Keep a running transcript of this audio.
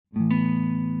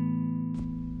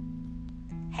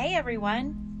Hey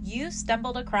everyone, you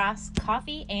stumbled across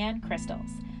Coffee and Crystals.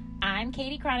 I'm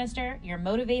Katie Chronister, your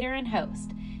motivator and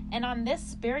host. And on this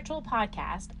spiritual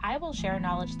podcast, I will share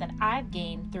knowledge that I've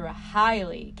gained through a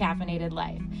highly caffeinated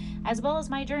life, as well as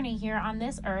my journey here on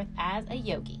this earth as a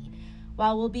yogi.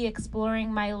 While we'll be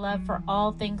exploring my love for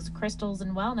all things crystals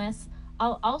and wellness,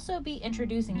 I'll also be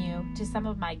introducing you to some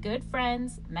of my good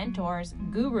friends, mentors,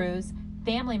 gurus,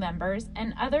 family members,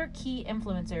 and other key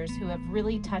influencers who have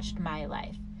really touched my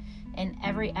life. In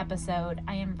every episode,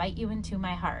 I invite you into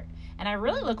my heart, and I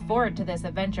really look forward to this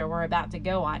adventure we're about to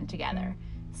go on together.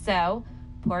 So,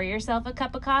 pour yourself a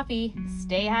cup of coffee,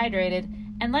 stay hydrated,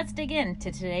 and let's dig into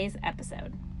today's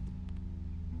episode.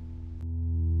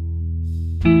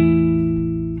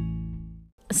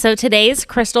 So today's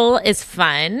crystal is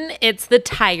fun. It's the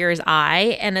tiger's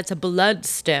eye, and it's a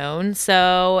bloodstone.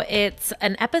 So it's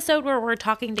an episode where we're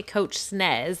talking to Coach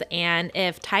Snez, and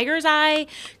if tiger's eye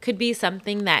could be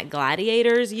something that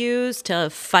gladiators use to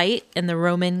fight in the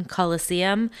Roman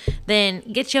Colosseum, then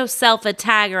get yourself a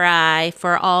tiger eye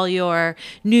for all your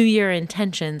New Year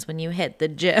intentions when you hit the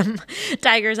gym.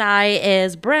 Tiger's eye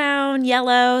is brown,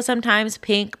 yellow, sometimes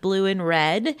pink, blue, and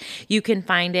red. You can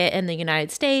find it in the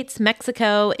United States,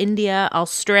 Mexico, India,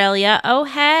 Australia. Oh,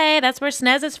 hey, that's where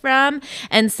Snez is from,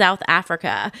 and South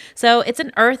Africa. So it's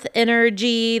an earth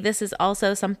energy. This is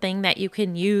also something that you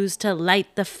can use to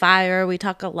light the fire. We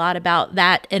talk a lot about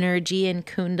that energy in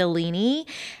Kundalini.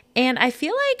 And I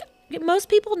feel like most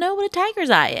people know what a tiger's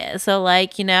eye is. So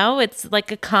it's like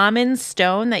a common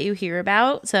stone that you hear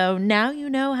about. So now you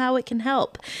know how it can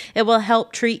help. It will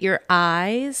help treat your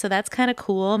eyes. So that's kind of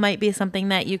cool. Might be something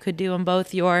that you could do in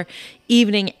both your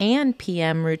evening and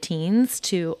PM routines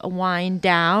to wind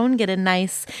down, get a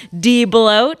nice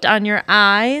de-bloat on your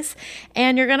eyes.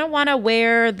 And you're going to want to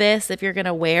wear this, if you're going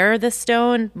to wear the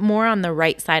stone, more on the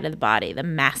right side of the body, the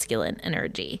masculine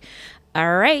energy.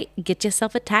 All right, get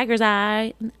yourself a tiger's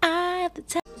eye. Eye of the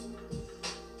tiger.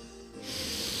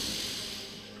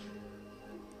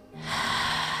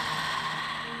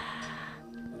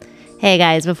 Hey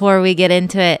guys, before we get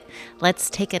into it, let's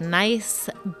take a nice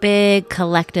big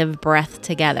collective breath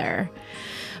together.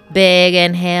 Big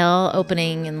inhale,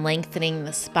 opening and lengthening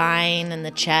the spine and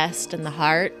the chest and the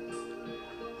heart.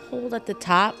 Hold at the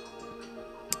top.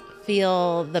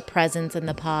 Feel the presence in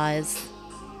the pause.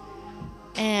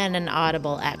 And an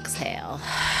audible exhale,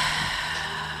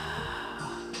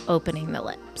 opening the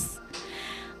lips.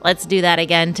 Let's do that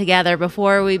again together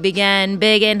before we begin.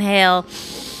 Big inhale.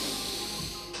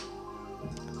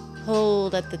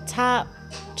 Hold at the top,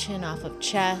 chin off of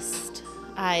chest,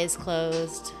 eyes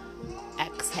closed.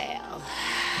 Exhale.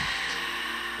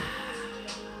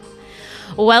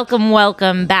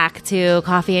 Welcome back to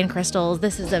Coffee and Crystals.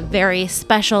 This is a very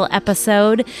special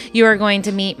episode. You are going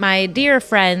to meet my dear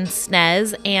friend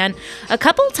Snez, and a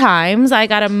couple times I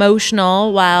got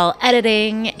emotional while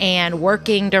editing and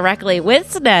working directly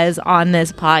with Snez on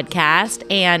this podcast,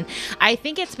 and I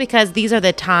think it's because these are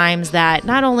the times that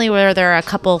not only were there a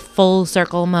couple full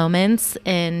circle moments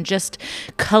in just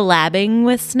collabing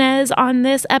with Snez on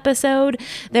this episode,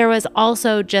 there was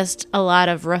also just a lot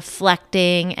of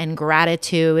reflecting and gratitude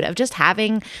of just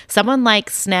having someone like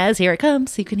Snez. Here it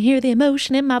comes. You can hear the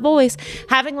emotion in my voice.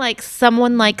 Having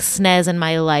someone like Snez in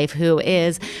my life who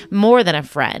is more than a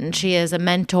friend. She is a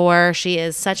mentor. She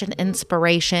is such an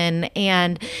inspiration.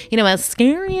 And, as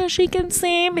scary as she can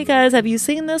seem, because have you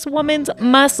seen this woman's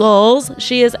muscles?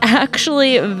 She is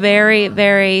actually very,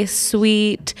 very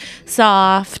sweet,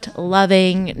 soft,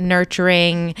 loving,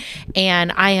 nurturing.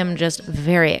 And I am just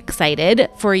very excited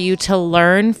for you to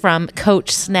learn from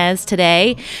Coach Snez today.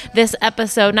 This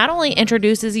episode not only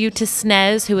introduces you to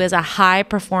Snez, who is a high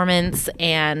performance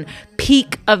and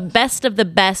peak of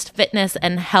the best fitness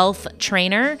and health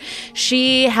trainer.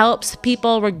 She helps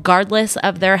people regardless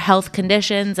of their health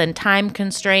conditions and time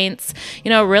constraints,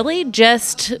 really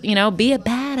just, be a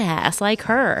badass like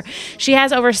her. She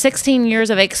has over 16 years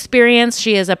of experience.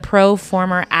 She is a pro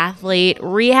former athlete,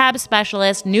 rehab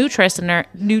specialist, nutritionist.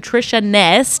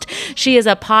 She is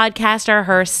a podcaster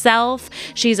herself.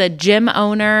 She's a gym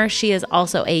owner. She is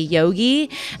also a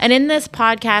yogi. And in this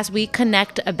podcast, we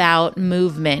connect about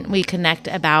movement. We connect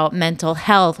about mental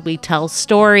health. We tell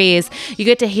stories. You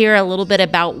get to hear a little bit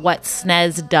about what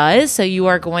Snez does. So you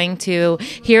are going to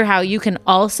hear how you can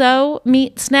also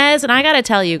meet Snez. And I got to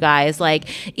tell you guys,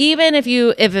 even if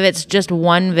it's just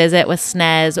one visit with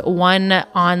Snez, one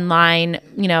online,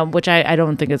 which I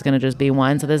don't think it's going to just be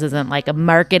one. So this isn't like a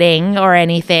marketing or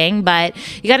anything, but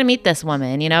you got to meet this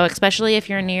woman, especially if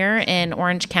you're near in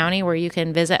Orange County where you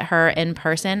can visit her in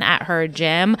person at her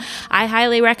gym. I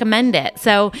highly recommend it.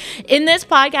 So in this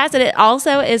podcast, and it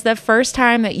also is the first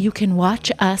time that you can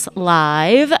watch us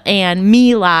live and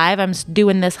me live. I'm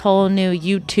doing this whole new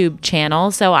YouTube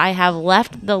channel. So I have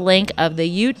left the link of the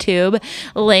YouTube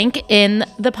link in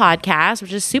the podcast,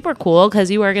 which is super cool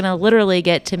because you are going to literally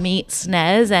get to meet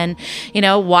Snez and,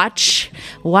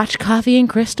 watch Coffee and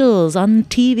Crystals on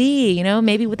TV,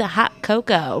 maybe with a hot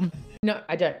cocoa. No,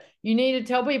 I don't. You need to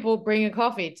tell people, bring a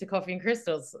coffee to Coffee and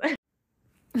Crystals.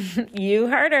 You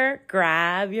heard her.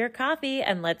 Grab your coffee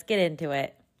and let's get into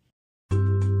it.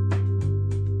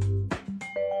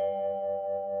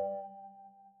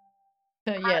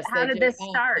 Yes, How did this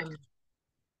start?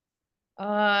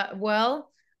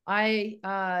 Well,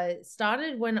 I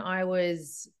started when I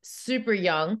was super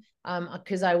young,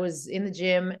 because I was in the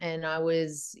gym and I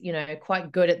was,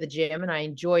 quite good at the gym and I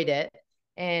enjoyed it.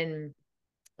 And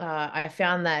I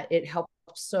found that it helped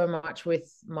so much with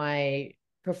my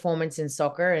performance in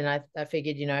soccer. And I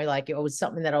figured, like it was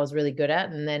something that I was really good at.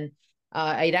 And then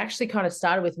it actually kind of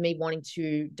started with me wanting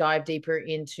to dive deeper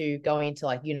into going to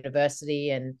like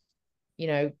university and,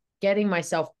 getting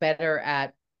myself better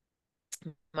at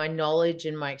my knowledge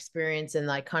and my experience and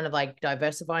like kind of like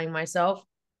diversifying myself.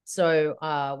 So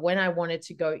when I wanted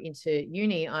to go into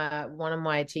uni, one of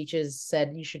my teachers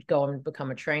said, you should go and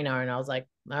become a trainer. And I was like,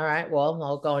 all right, well,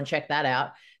 I'll go and check that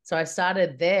out. So I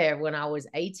started there when I was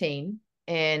 18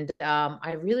 and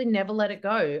I really never let it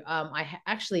go. I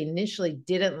actually initially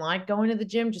didn't like going to the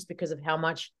gym just because of how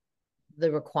much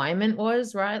the requirement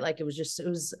was, right? Like it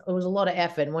was a lot of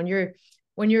effort. And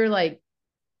when you're like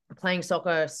playing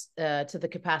soccer to the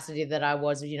capacity that I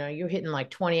was, you're hitting like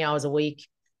 20 hours a week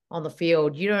on the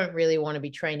field. You don't really want to be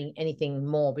training anything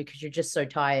more because you're just so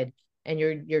tired and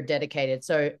you're dedicated.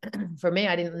 So for me,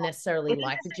 I didn't necessarily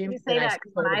like the gym. You say that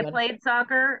because when I played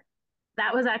soccer,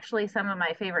 that was actually some of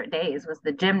my favorite days was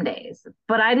the gym days.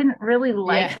 But I didn't really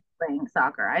like playing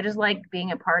soccer. I just liked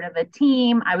being a part of a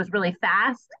team. I was really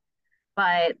fast,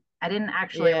 but I didn't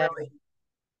actually really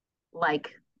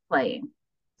like playing.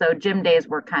 So gym days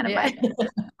were kind of my thing when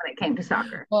it came to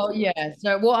soccer. Well, yeah.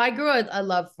 So, I grew a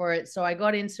love for it. So I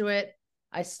got into it.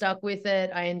 I stuck with it.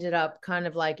 I ended up kind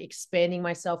of like expanding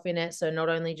myself in it. So not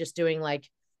only just doing like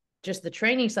just the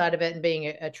training side of it and being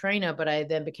a trainer, but I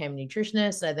then became a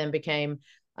nutritionist. I then became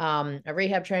a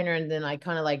rehab trainer. And then I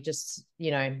kind of like just,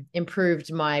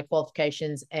 improved my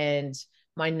qualifications and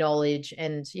my knowledge.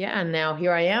 And and now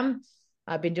here I am.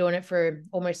 I've been doing it for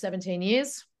almost 17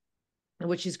 years,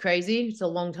 which is crazy. It's a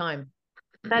long time.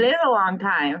 That is a long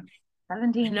time.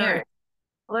 17 years.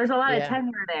 Well, there's a lot of Yeah.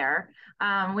 tenure there.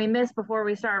 We missed before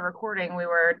we started recording. We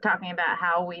were talking about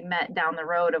how we met down the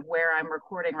road of where I'm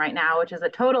recording right now, which is a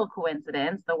total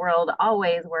coincidence. The world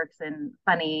always works in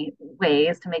funny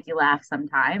ways to make you laugh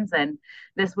sometimes. And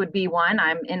this would be one.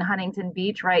 I'm in Huntington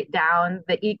Beach, right down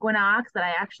the Equinox that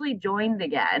I actually joined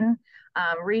again,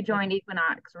 rejoined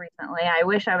Equinox recently. I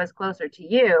wish I was closer to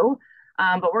you.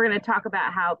 But we're going to talk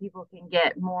about how people can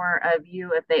get more of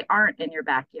you if they aren't in your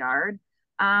backyard.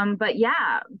 But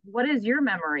yeah, what is your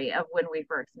memory of when we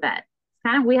first met?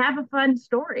 We have a fun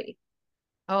story.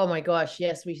 Oh my gosh,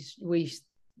 yes,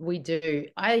 we do.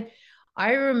 I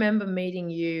remember meeting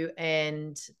you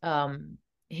and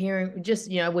hearing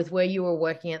just, with where you were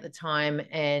working at the time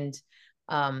and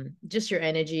just your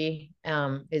energy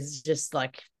is just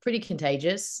like pretty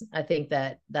contagious. I think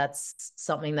that's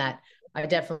something that I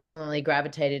definitely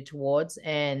gravitated towards,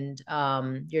 and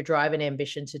your drive and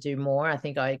ambition to do more. I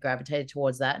think I gravitated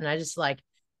towards that, and I just like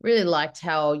really liked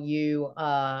how you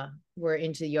were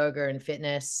into yoga and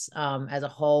fitness as a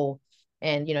whole.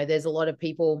 And there's a lot of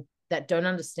people that don't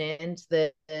understand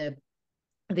the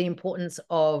importance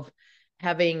of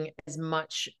having as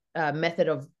much method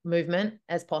of movement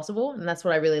as possible, and that's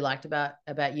what I really liked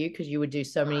about you, because you would do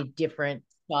so many different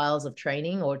styles of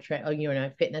training or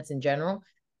fitness in general.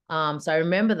 So I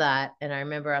remember that, and I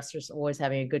remember us just always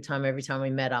having a good time every time we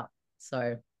met up.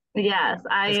 So yes,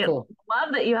 I cool.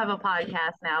 love that you have a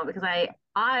podcast now because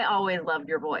I always loved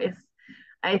your voice.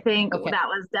 I think that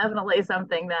was definitely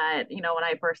something that, when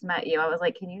I first met you, I was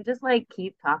like, can you just like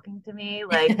keep talking to me?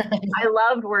 Like, I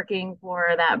loved working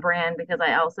for that brand because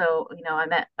I also, I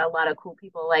met a lot of cool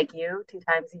people like you, 2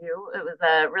 times you. It was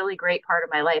a really great part of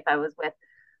my life. I was with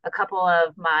a couple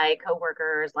of my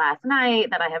coworkers last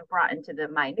night that I have brought into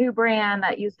my new brand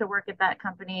that used to work at that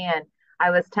company. And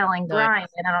I was telling Brian,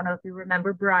 and I don't know if you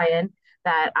remember Brian,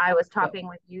 that I was talking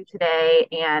with you today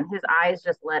and his eyes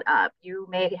just lit up. You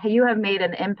have made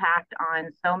an impact on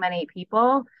so many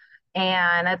people.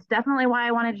 And that's definitely why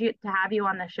I wanted to have you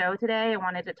on the show today. I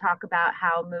wanted to talk about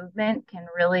how movement can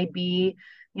really be,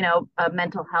 a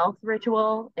mental health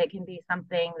ritual. It can be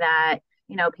something that,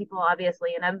 people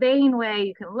obviously in a vain way,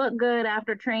 you can look good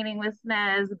after training with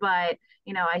Snez, but,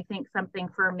 I think something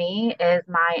for me is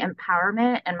my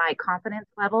empowerment and my confidence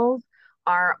levels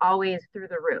are always through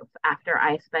the roof after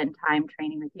I spend time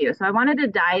training with you. So I wanted to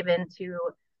dive into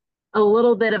a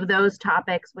little bit of those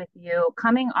topics with you.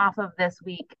 Coming off of this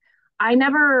week, I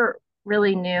never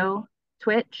really knew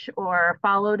Twitch or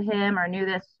followed him or knew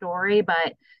this story,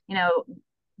 but you know,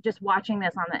 just watching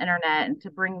this on the internet and to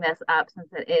bring this up since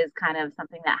it is kind of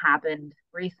something that happened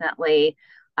recently.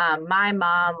 My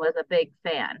mom was a big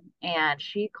fan and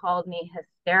she called me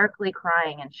hysterically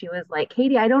crying and she was like,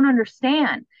 Katie, I don't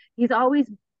understand. He's always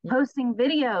posting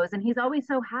videos and he's always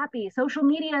so happy. Social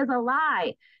media is a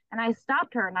lie. And I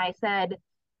stopped her and I said,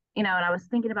 and I was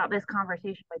thinking about this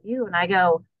conversation with you, and I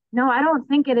go, no, I don't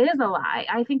think it is a lie.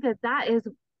 I think that is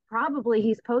probably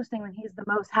he's posting when he's the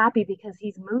most happy because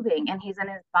he's moving and he's in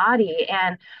his body.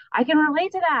 And I can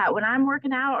relate to that when I'm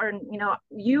working out, or,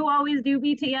 you always do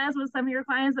BTS with some of your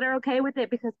clients that are okay with it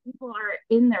because people are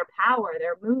in their power,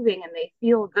 they're moving and they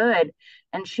feel good.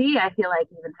 And I feel like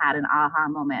even had an aha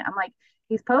moment. I'm like,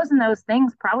 he's posting those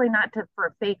things probably not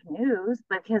for fake news,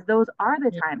 but because those are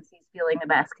the times he's feeling the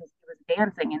best because he was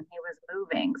dancing and he was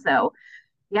moving. So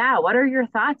yeah, what are your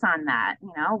thoughts on that?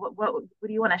 What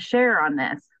do you want to share on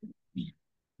this?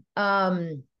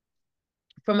 From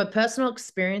a personal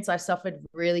experience, I suffered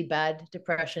really bad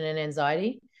depression and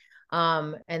anxiety.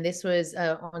 And this was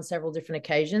on several different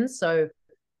occasions. So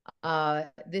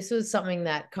this was something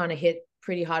that kind of hit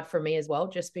pretty hard for me as well,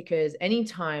 just because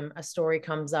anytime a story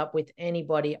comes up with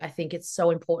anybody, I think it's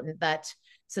so important that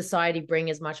society bring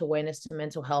as much awareness to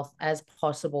mental health as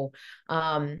possible.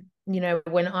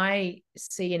 When I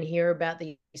see and hear about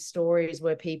these stories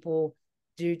where people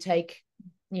do take,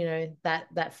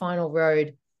 that final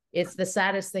road, it's the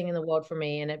saddest thing in the world for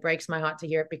me. And it breaks my heart to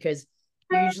hear it because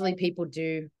usually people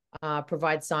do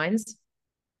provide signs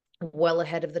well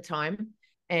ahead of the time.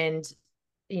 And,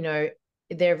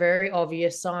 they're very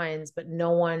obvious signs, but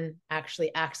no one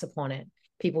actually acts upon it.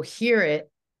 People hear it,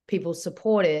 people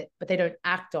support it, but they don't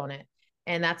act on it.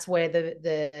 And that's where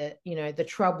the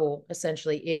trouble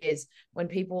essentially is when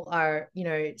people are,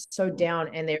 so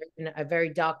down and they're in a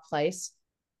very dark place.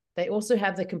 They also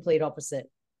have the complete opposite.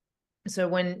 So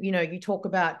when, you talk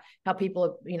about how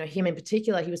people, him in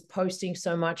particular, he was posting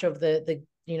so much of the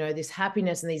this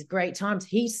happiness and these great times.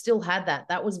 He still had that.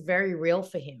 That was very real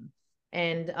for him.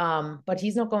 And but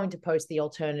he's not going to post the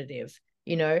alternative,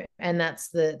 and that's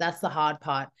the hard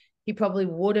part. He probably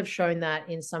would have shown that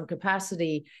in some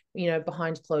capacity,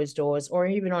 behind closed doors or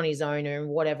even on his own or in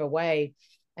whatever way.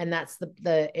 And that's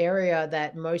the area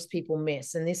that most people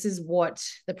miss. And this is what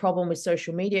the problem with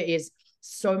social media is.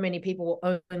 So many people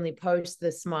will only post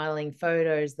the smiling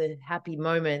photos, the happy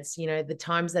moments, the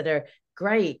times that are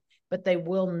great, but they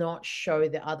will not show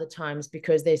the other times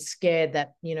because they're scared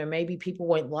that, maybe people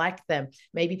won't like them.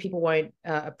 Maybe people won't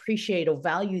appreciate or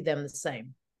value them the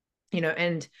same,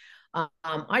 and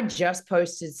I just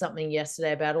posted something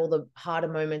yesterday about all the harder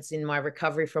moments in my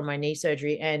recovery from my knee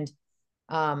surgery. And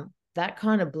that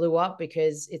kind of blew up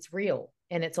because it's real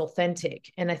and it's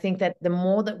authentic. And I think that the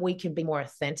more that we can be more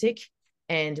authentic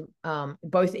and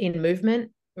both in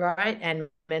movement, right, and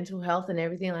mental health and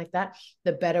everything like that,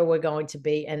 the better we're going to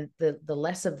be. And the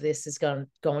less of this is going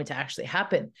to actually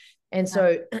happen. And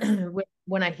so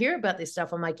when I hear about this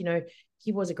stuff, I'm like,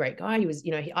 he was a great guy. He was,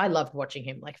 I loved watching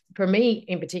him. Like for me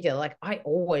in particular, like I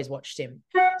always watched him.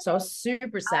 So I was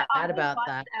super sad about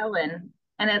that. Ellen.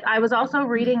 And I was also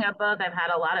reading a book. I've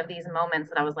had a lot of these moments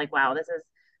that I was like, wow,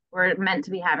 we're meant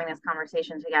to be having this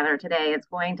conversation together today. It's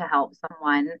going to help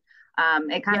someone.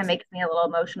 It kind of makes me a little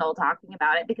emotional talking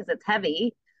about it because it's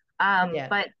heavy.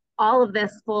 But all of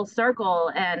this full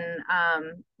circle and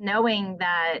knowing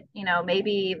that,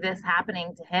 maybe this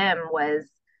happening to him was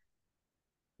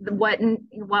what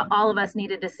all of us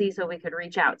needed to see so we could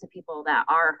reach out to people that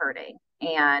are hurting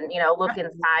and, look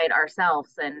inside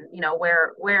ourselves and,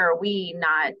 where are we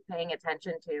not paying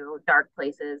attention to dark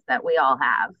places that we all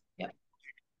have.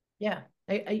 Yeah,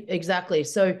 exactly.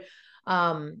 So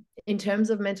in terms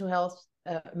of mental health,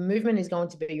 movement is going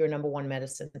to be your number one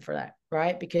medicine for that,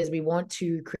 right? Because we want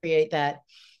to create the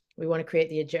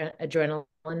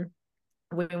adrenaline.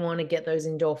 We want to get those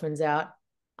endorphins out,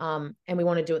 and we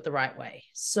want to do it the right way.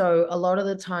 So a lot of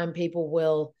the time people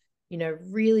will,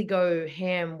 really go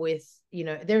ham with,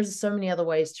 there's so many other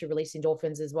ways to release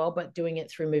endorphins as well, but doing it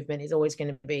through movement is always going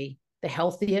to be the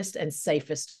healthiest and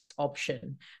safest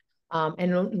option.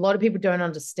 And a lot of people don't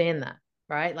understand that,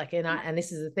 right? Like, and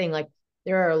this is the thing, like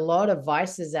there are a lot of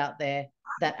vices out there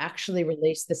that actually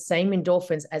release the same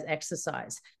endorphins as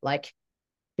exercise, like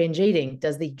Binge eating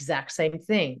does the exact same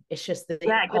thing. It's just the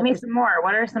Yeah, give me opposite. some more.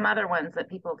 What are some other ones that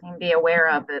people can be aware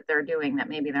of that they're doing that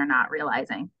maybe they're not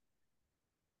realizing?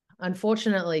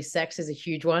 Unfortunately, sex is a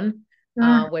huge one,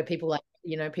 Mm. where people like,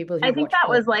 people I who think watch that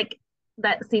porn. was like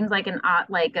that seems like an odd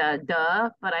like a duh,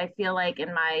 but I feel like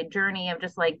in my journey of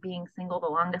just like being single the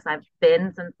longest I've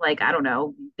been since like I don't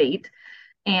know, date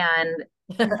and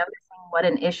noticing what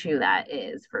an issue that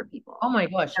is for Oh people. my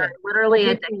gosh, They're yeah. Well, literally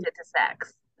people, addicted to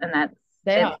sex and that's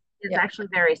they it's are. it's Yeah. actually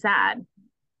very sad.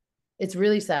 It's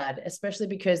really sad, especially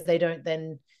because they don't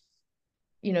then,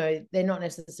 they're not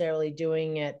necessarily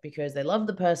doing it because they love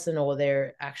the person or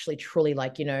they're actually truly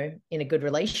like, in a good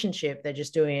relationship. They're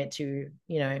just doing it to,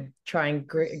 try and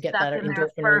They're get stuck that in their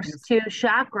endorphin first release. two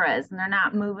chakras and they're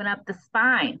not moving up the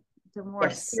spine to a more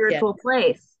Yes. Yeah. spiritual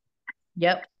place.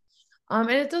 Yep. And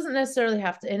it doesn't necessarily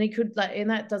have to, and it could like, and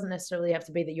that doesn't necessarily have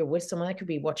to be that you're with someone. It could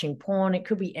be watching porn. It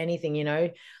could be anything.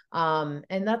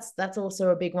 And that's also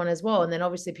a big one as well. And then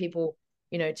obviously people,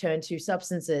 turn to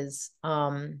substances,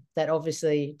 that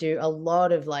obviously do a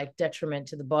lot of like detriment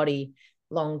to the body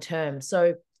long term.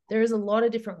 So there is a lot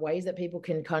of different ways that people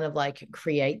can kind of like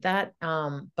create that.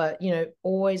 But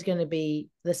always going to be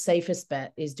the safest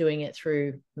bet is doing it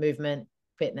through movement,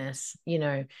 fitness,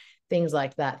 things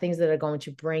like that, things that are going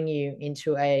to bring you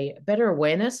into a better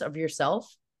awareness of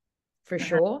yourself for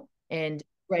sure and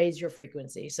raise your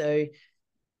frequency. So,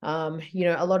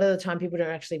 a lot of the time people don't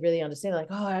actually really understand, like,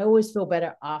 oh, I always feel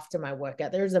better after my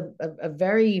workout. There's a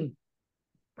very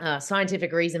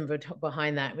scientific reason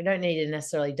behind that. We don't need to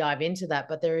necessarily dive into that,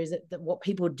 but there is what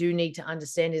people do need to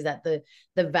understand is that the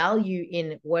value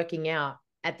in working out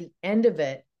at the end of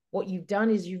it, what you've done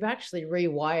is you've actually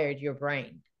rewired your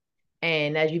brain.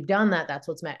 And as you've done that, that's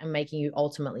what's making you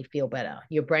ultimately feel better.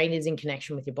 Your brain is in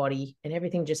connection with your body and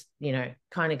everything just,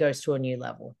 kind of goes to a new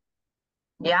level.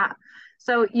 Yeah.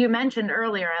 So you mentioned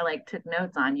earlier I like took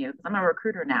notes on you because I'm a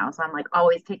recruiter now. So I'm like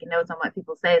always taking notes on what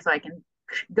people say so I can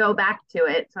go back to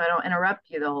it so I don't interrupt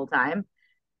you the whole time.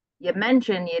 You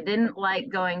mentioned you didn't like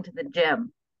going to the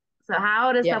gym. So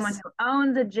how does someone Yes. who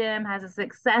owns a gym, has a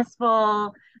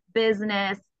successful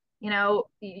business,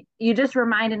 you just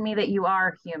reminded me that you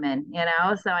are human.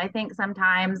 So I think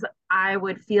sometimes I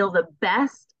would feel the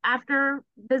best after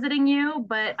visiting you,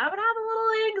 but I would have a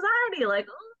little anxiety like,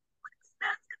 oh, what's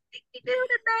that going to make me do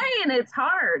today? And it's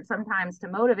hard sometimes to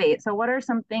motivate. So what are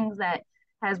some things that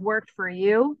has worked for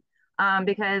you?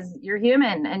 Because you're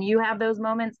human and you have those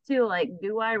moments too. Like,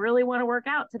 do I really want to work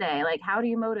out today? Like, how do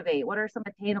you motivate? What are some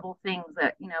attainable things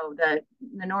that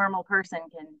the normal person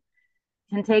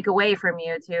can take away from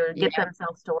you to get Yeah.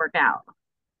 themselves to work out?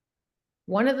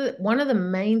 One of the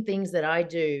main things that I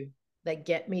do that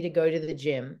get me to go to the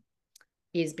gym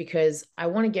is because I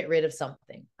want to get rid of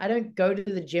something. I don't go to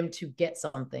the gym to get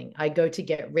something. I go to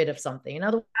get rid of something. In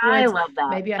other I words, love that.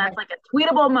 maybe I have. That's like a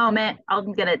tweetable moment.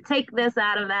 I'm gonna take this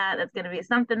out of that. That's gonna be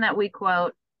something that we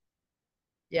quote.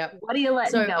 Yep. What are you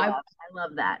letting So go of? I I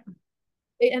love that.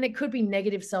 and it could be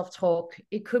negative self-talk.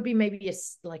 It could be maybe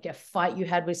like a fight you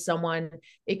had with someone.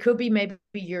 It could be maybe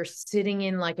you're sitting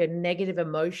in like a negative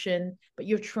emotion, but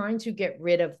you're trying to get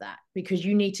rid of that because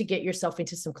you need to get yourself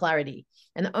into some clarity.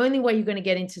 And the only way you're going to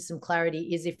get into some clarity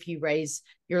is if you raise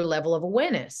your level of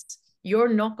awareness. You're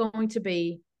not going to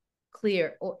be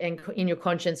clear and in your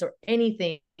conscience or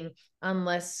anything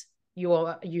unless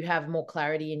you have more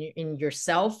clarity in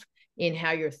yourself, in how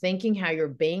you're thinking, how you're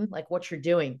being, like what you're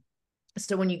doing.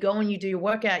 So when you go and you do your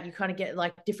workout, you kind of get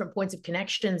like different points of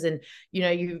connections, and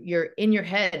you're in your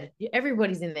head.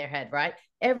 Everybody's in their head, right?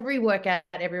 Every workout,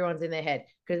 everyone's in their head,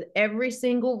 because every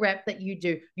single rep that you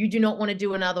do not want to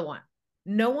do another one.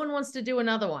 No one wants to do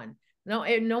another one.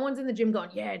 No one's in the gym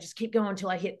going, yeah, just keep going until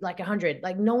I hit like 100.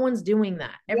 Like no one's doing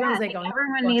that. Yeah, Everyone's I there think going,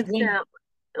 everyone oh gosh, needs when.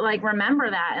 to like remember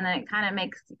that and then it kind of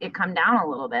makes it come down a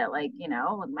little bit. Like,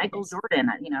 Michael Yes. Jordan,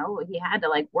 he had to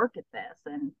like work at this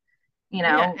and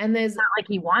Yeah, and it's there's not like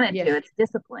he wanted yeah. to, it's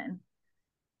discipline.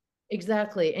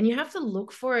 Exactly. And you have to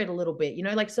look for it a little bit,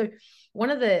 like, so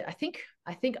I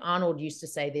think Arnold used to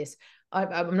say this.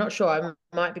 I'm not sure. I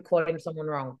might be quoting someone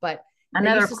wrong, but they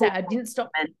Another used to say, cool I didn't stop.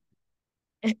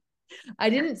 moment. I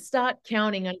didn't start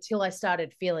counting until I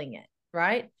started feeling it.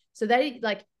 Right. So they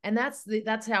like, and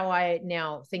that's how I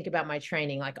now think about my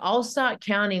training. Like I'll start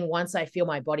counting once I feel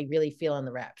my body really feeling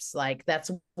the reps. Like that's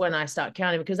when I start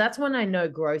counting, because that's when I know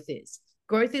growth is.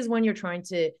 Growth is when you're trying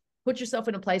to put yourself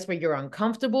in a place where you're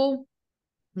uncomfortable,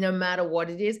 no matter what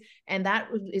it is. And that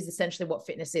is essentially what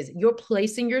fitness is. You're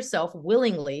placing yourself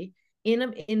willingly in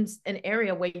an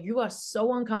area where you are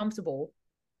so uncomfortable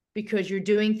because you're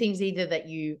doing things either that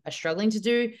you are struggling to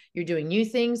do, you're doing new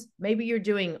things, maybe you're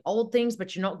doing old things,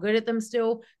 but you're not good at them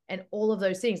still. And all of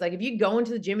those things. Like if you go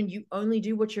into the gym and you only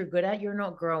do what you're good at, you're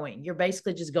not growing. You're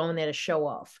basically just going there to show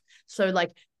off. So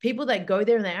like people that go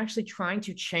there and they're actually trying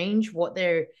to change what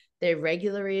their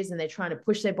regular is, and they're trying to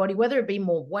push their body, whether it be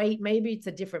more weight, maybe it's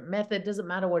a different method, doesn't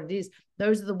matter what it is.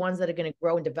 Those are the ones that are going to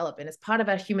grow and develop. And it's part of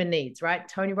our human needs, right?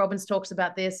 Tony Robbins talks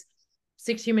about this.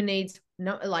 6 human needs.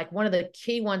 No, like one of the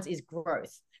key ones is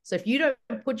growth. So if you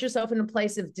don't put yourself in a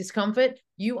place of discomfort,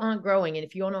 you aren't growing. And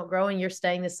if you're not growing, you're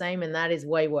staying the same. And that is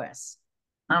way worse.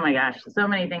 Oh my gosh. So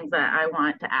many things that I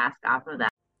want to ask off of that.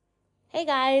 Hey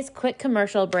guys, quick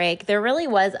commercial break. There really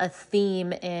was a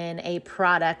theme in a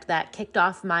product that kicked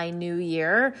off my new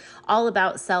year, all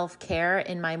about self-care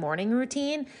in my morning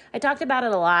routine. I talked about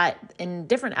it a lot in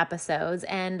different episodes,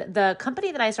 and the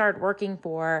company that I started working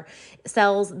for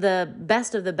sells the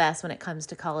best of the best when it comes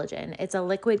to collagen. It's a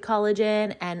liquid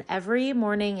collagen, and every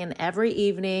morning and every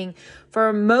evening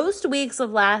for most weeks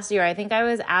of last year, I think I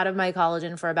was out of my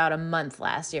collagen for about a month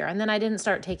last year, and then I didn't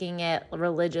start taking it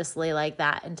religiously like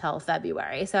that until February.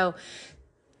 So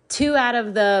 2 out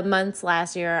of the months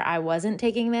last year, I wasn't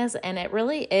taking this, and it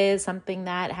really is something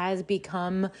that has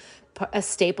become a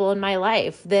staple in my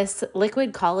life. This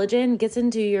liquid collagen gets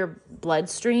into your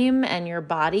bloodstream and your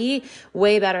body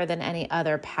way better than any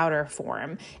other powder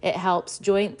form. It helps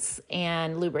joints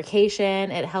and lubrication.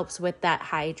 It helps with that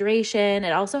hydration.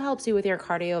 It also helps you with your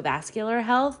cardiovascular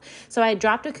health. So I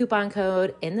dropped a coupon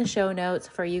code in the show notes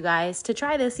for you guys to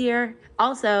try this year.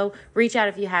 Also, reach out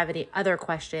if you have any other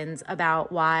questions about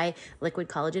why liquid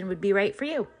collagen would be right for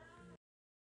you.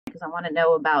 Because I want to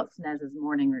know about Snez's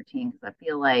morning routine, because I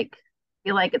feel like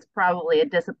it's probably a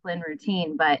disciplined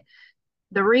routine. But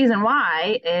the reason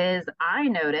why is I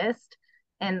noticed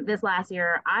in this last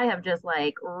year, I have just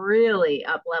like really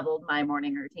up leveled my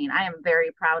morning routine. I am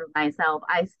very proud of myself.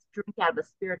 I drink out of a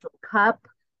spiritual cup.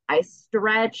 I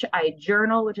stretch, I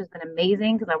journal, which has been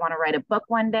amazing because I want to write a book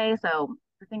one day. So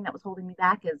the thing that was holding me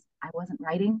back is I wasn't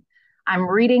writing. I'm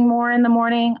reading more in the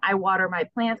morning. I water my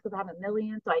plants because I have a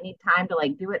million. So I need time to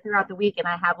like do it throughout the week. And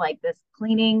I have like this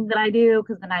cleaning that I do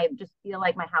because then I just feel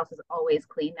like my house is always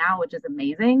clean now, which is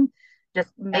amazing. Just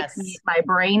makes my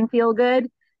brain feel good.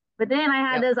 But then I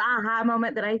had this aha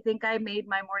moment that I think I made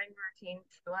my morning routine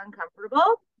too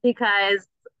uncomfortable because,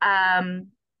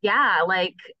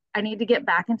 like I need to get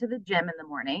back into the gym in the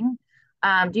morning.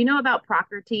 Do you know about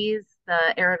Socrates,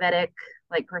 the Ayurvedic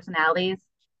like personalities?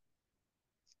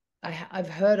 I've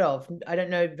heard of. I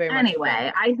don't know very much.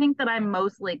 Anyway, I think that I'm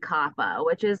mostly kapha,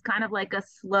 which is kind of like a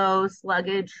slow,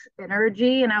 sluggish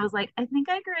energy. And I was like, I think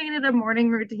I created a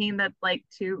morning routine that's like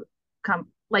too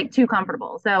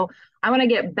comfortable. So I want to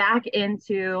get back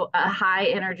into a high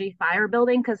energy fire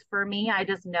building because for me, I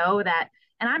just know that,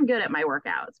 and I'm good at my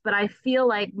workouts, but I feel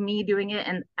like me doing it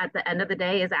and at the end of the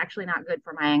day is actually not good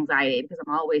for my anxiety because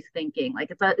I'm always thinking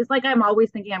like it's like I'm always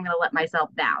thinking I'm going to let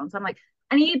myself down. So I'm like,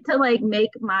 I need to like make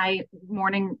my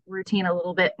morning routine a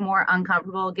little bit more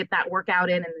uncomfortable, get that workout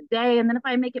in the day. And then if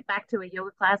I make it back to a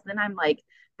yoga class, then I'm like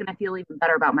going to feel even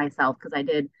better about myself because I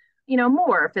did,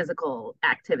 more physical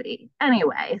activity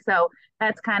anyway. So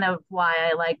that's kind of why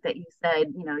I like that you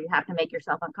said, you have to make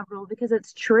yourself uncomfortable because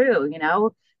it's true,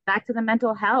 back to the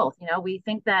mental health. We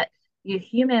think that you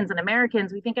humans and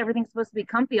Americans, we think everything's supposed to be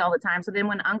comfy all the time. So then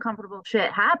when uncomfortable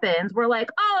shit happens, we're like,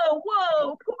 oh,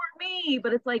 whoa, poor me.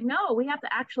 But it's like, no, we have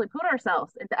to actually put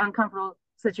ourselves into uncomfortable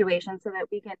situations so that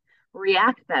we can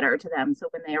react better to them. So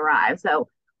when they arrive. So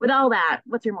with all that,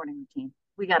 what's your morning routine?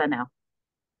 We got to know.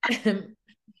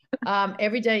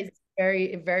 Every day is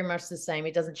very, very much the same.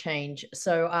 It doesn't change.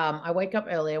 So I wake up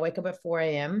early. I wake up at 4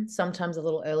 a.m., sometimes a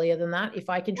little earlier than that. If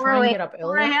I can try and get up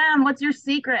earlier. 4 a.m. What's your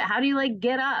secret? How do you like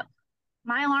get up?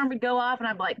 My alarm would go off and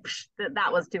I'm like,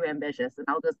 that was too ambitious. And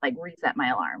I'll just like reset my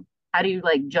alarm. How do you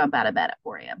like jump out of bed at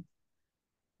 4 a.m.?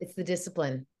 It's the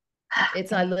discipline.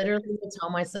 I literally will tell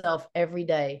myself every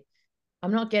day,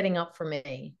 I'm not getting up for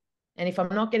me. And if I'm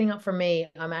not getting up for me,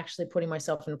 I'm actually putting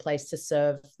myself in a place to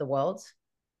serve the world.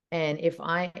 And if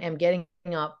I am getting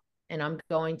up and I'm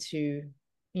going to,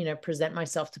 present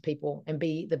myself to people and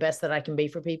be the best that I can be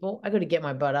for people, I got to get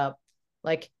my butt up.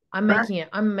 Like I'm making it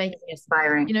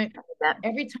inspiring.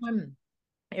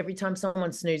 Every time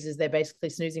someone snoozes, they're basically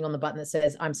snoozing on the button that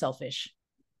says, I'm selfish.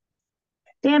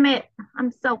 Damn it. I'm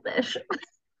selfish.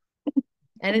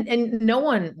 And no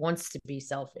one wants to be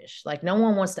selfish. Like no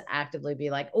one wants to actively be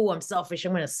like, oh, I'm selfish.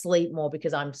 I'm going to sleep more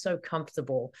because I'm so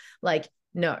comfortable. Like,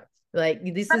 no, like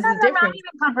this is the difference. I'm not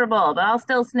even comfortable, but I'll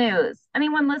still snooze.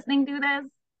 Anyone listening do this?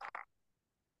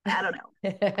 I don't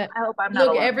know. I hope I'm not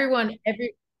Look, alone.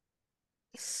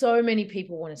 So many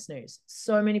people want to snooze,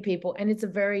 so many people, and it's a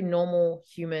very normal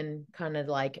human kind of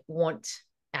like want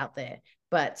out there.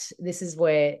 But this is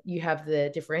where you have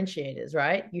the differentiators,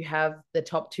 right? You have the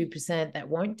top 2% that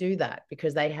won't do that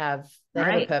because they have a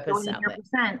Right. purpose Join out your there.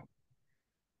 percent.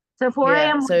 So 4 Yeah.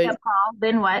 a.m. wake So up call,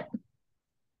 then what?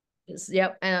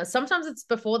 yep. And sometimes it's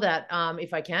before that.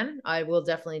 If I can, I will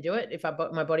definitely do it. If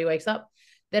my body wakes up,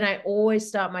 then I always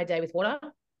start my day with water.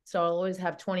 So I'll always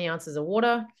have 20 ounces of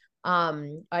water.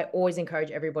 I always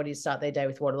encourage everybody to start their day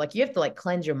with water. Like you have to like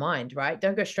cleanse your mind, right?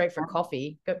 Don't go straight for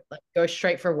coffee. Go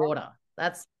straight for water.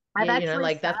 That's I've yeah, actually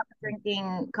like that's stopped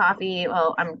drinking coffee.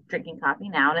 Well, I'm drinking coffee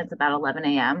now and it's about 11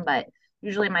 a.m. But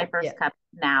usually my yeah. first cup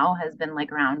now has been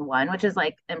like around 1, which is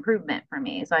like improvement for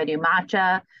me. So I do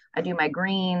matcha, I do my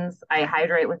greens, I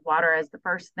hydrate with water as the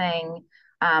first thing.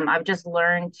 I've just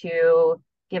learned to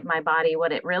give my body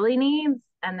what it really needs.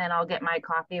 And then I'll get my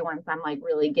coffee once I'm like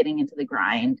really getting into the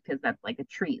grind because that's like a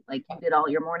treat. Like you did all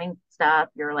your morning stuff,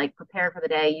 you're like prepared for the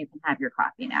day, you can have your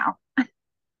coffee now.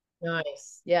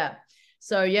 Nice. Yeah.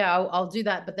 So yeah, I'll do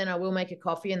that, but then I will make a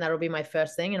coffee and that'll be my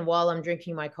first thing. And while I'm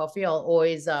drinking my coffee, I'll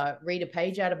always read a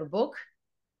page out of a book,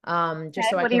 just Okay,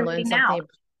 so I what are you can learn reading now? something.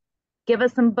 Give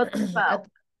us some book info.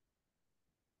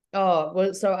 Oh,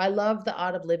 well, so I love The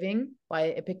Art of Living by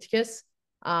Epictetus.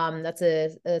 That's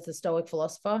a Stoic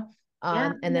philosopher.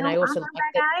 Yeah, And then I I also love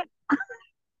like that guy.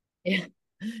 yeah,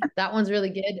 that one's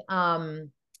really good.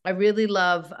 I really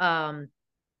love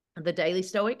The Daily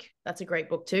Stoic. That's a great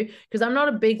book too. Because I'm not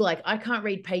a big like I can't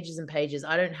read pages and pages.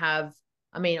 I don't have,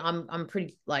 I mean, I'm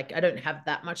pretty like I don't have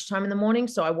that much time in the morning.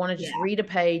 So I want to just Yeah, read a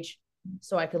page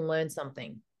so I can learn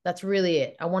something. That's really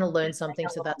it. I want to learn like something, a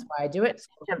so that's little why I do it.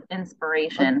 of I'll,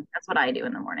 inspiration. That's what I do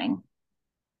in the morning.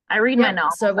 I read my yep.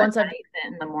 novels So at once I've night,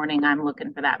 and in the morning I'm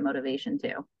looking for that motivation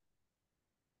too.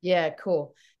 Yeah,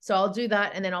 cool. So I'll do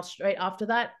that, and then I'll straight after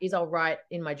that is I'll write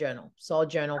in my journal. So I'll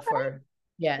journal Okay. for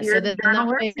yeah. You're So a then that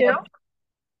journaler way, too.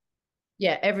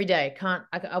 yeah, every day. Can't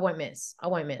I won't miss. I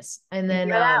won't miss. And You then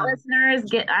hear that,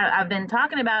 listeners? I've been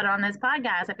talking about it on this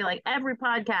podcast. I feel like every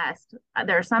podcast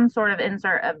there's some sort of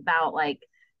insert about like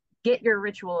get your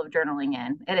ritual of journaling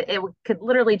in. It could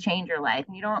literally change your life.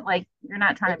 And you don't like you're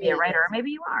not trying it to be a really writer, or does.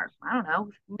 maybe you are. I don't know.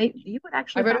 Maybe you would I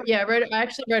actually wrote probably. yeah, I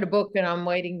actually wrote a book, and I'm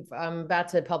waiting. I'm about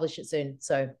to publish it soon.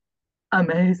 So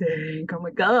Amazing. Oh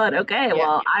my God. Okay. yeah,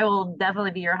 Well, I will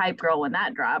definitely be your hype girl when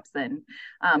that drops and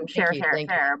thank share, you, share, thank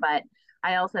you. share. But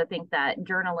I also think that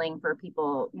journaling for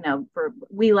people, for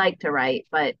we like to write,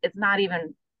 but it's not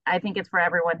even, I think it's for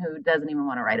everyone who doesn't even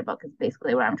want to write a book, is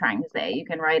basically what I'm trying to say. You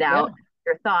can write Yeah, out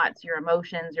your thoughts, your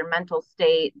emotions, your mental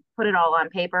state, put it all on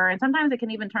paper. And sometimes it can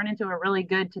even turn into a really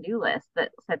good to do list that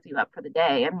sets you up for the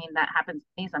day. I mean, that happens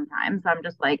to me sometimes. I'm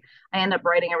just like, I end up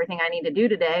writing everything I need to do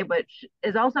today, which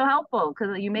is also helpful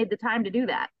because you made the time to do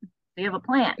that. So you have a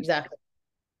plan. exactly,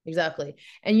 exactly.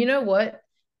 And you know what?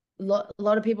 A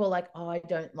lot of people are like, oh, I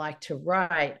don't like to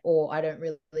write, or I don't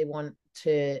really want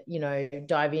to,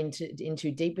 dive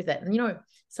into deep with that. And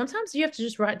sometimes you have to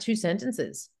just write 2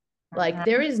 sentences. Like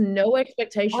there Mm-hmm. is no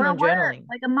expectation Or a on word, journaling.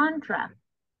 like a mantra.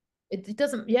 It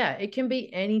doesn't, yeah, it can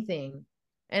be anything.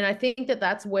 And I think that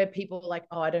that's where people are like,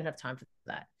 oh, I don't have time for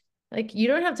that. Like you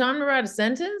don't have time to write a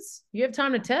sentence. You have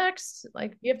time to text.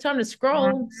 Like you have time to scroll.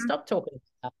 Mm-hmm. Stop talking.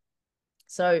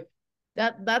 So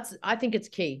that's I think it's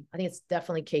key. I think it's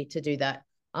definitely key to do that.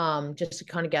 Just to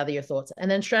kind of gather your thoughts.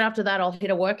 And then straight after that, I'll hit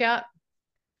a workout.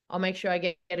 I'll make sure I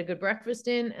get a good breakfast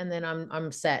in, and then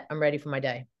I'm set. I'm ready for my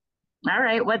day. All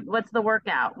right. What's the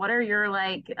workout? What are your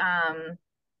like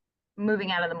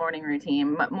moving out of the morning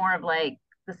routine? But more of like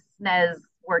the SNES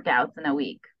workouts in a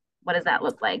week. What does that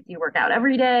look like? Do you work out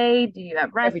every day? Do you have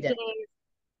rest Every day. days?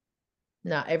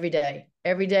 No, every day.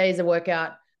 Every day is a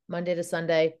workout, Monday to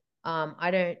Sunday. I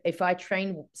don't, if I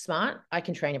train smart, I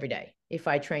can train every day. If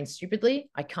I train stupidly,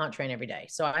 I can't train every day.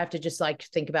 So I have to just like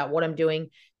think about what I'm doing,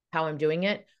 how I'm doing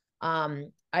it.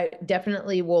 I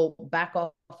definitely will back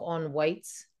off on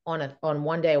weights on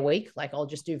one day a week. Like I'll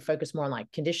just do focus more on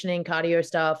like conditioning, cardio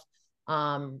stuff,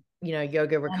 yoga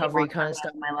I need more recovery kind of cardio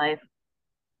stuff. in my life.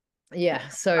 Yeah.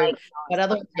 So, Like, but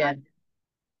other, that.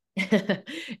 yeah,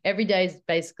 every day is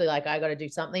basically like I got to do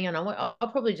something, and I'll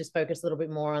probably just focus a little bit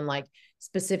more on like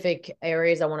specific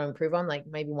areas I want to improve on. Like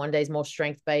maybe one day is more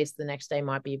strength based, the next day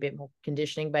might be a bit more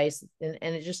conditioning based, and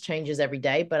it just changes every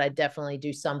day. But I definitely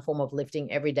do some form of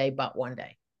lifting every day, but one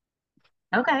day.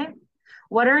 Okay.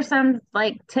 What are some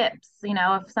like tips,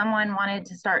 if someone wanted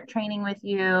to start training with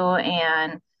you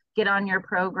and get on your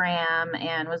program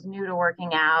and was new to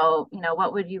working out,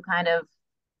 what would you kind of,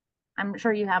 I'm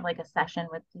sure you have like a session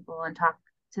with people and talk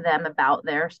to them about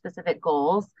their specific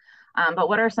goals. But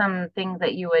what are some things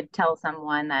that you would tell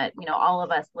someone that, all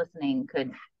of us listening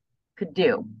could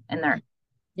do in their.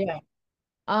 Yeah.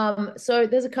 So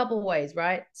there's a couple of ways,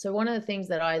 right? So one of the things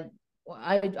that I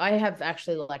have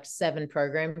actually like 7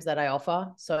 programs that I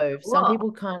offer. So some Cool.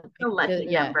 people can't, A lucky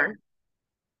yeah, number.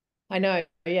 I know.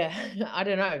 Yeah. I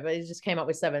don't know, but it just came up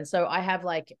with 7. So I have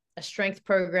like a strength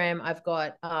program. I've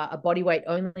got a body weight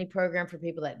only program for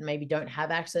people that maybe don't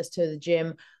have access to the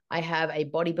gym. I have a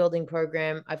bodybuilding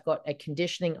program. I've got a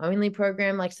conditioning only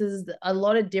program. Like, so there's a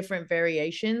lot of different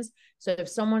variations. So if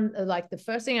someone, like, the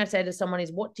first thing I say to someone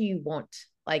is, what do you want?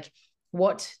 Like,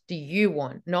 what do you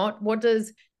want? Not what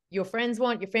does your friends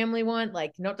want, your family want,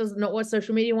 like not what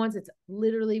social media wants. It's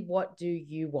literally, what do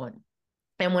you want?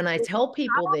 And when I tell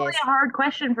people Probably this, a hard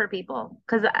question for people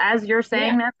because as you're yeah,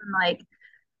 saying this, I'm like,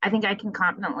 I think I can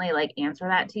confidently like answer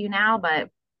that to you now, but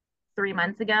 3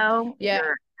 months ago yeah,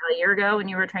 or a year ago when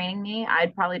you were training me,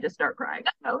 I'd probably just start crying.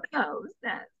 Oh no,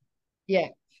 Snez. yeah.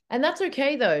 And that's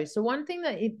okay though. So one thing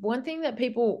that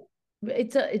people,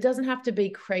 it doesn't have to be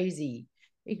crazy.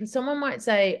 Someone might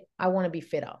say, I want to be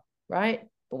fitter, right?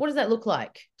 But what does that look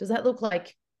like? Does that look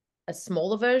like a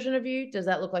smaller version of you? Does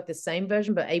that look like the same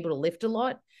version but able to lift a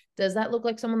lot? Does that look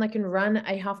like someone that can run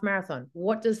a half marathon?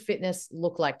 What does fitness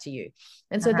look like to you?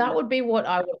 And so that would be what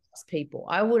I would ask people.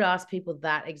 I would ask people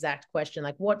that exact question,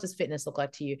 like, what does fitness look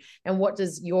like to you? And what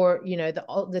does your,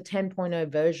 the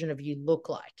 10.0 version of you look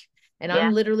like? And Yeah.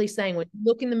 I'm literally saying, when you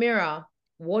look in the mirror,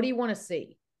 what do you want to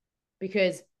see?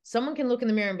 Because someone can look in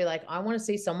the mirror and be like, I want to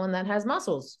see someone that has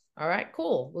muscles. All right,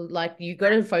 cool. Well, like, you got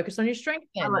to focus on your strength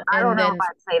then. I don't And know if then,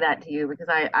 I'd say that to you because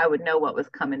I would know what was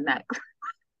coming next.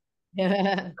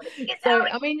 yeah. You So, know,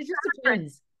 I mean, it just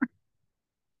depends.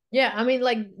 Yeah, I mean,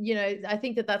 like, I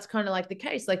think that that's kind of like the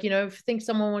case. Like, if I think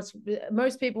someone wants,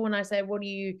 most people, when I say,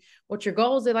 what's your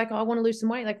goals? They're like, oh, I want to lose some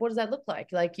weight. Like, what does that look like?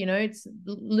 Like, it's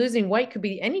losing weight could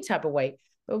be any type of weight.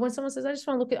 But when someone says, I just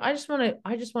want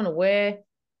to wear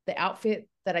the outfit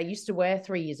that I used to wear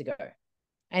 3 years ago,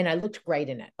 and I looked great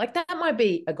in it. Like, that might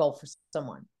be a goal for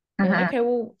someone. And Mhm. okay,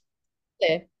 well,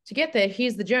 to get there,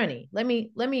 here's the journey. Let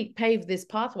me pave this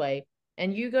pathway,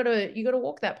 and you gotta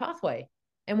walk that pathway.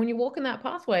 And when you walk in that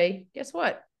pathway, guess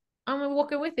what? I'm gonna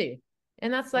walk it with you.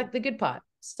 And that's like the good part.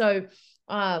 So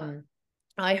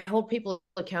I hold people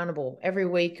accountable. Every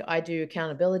week I do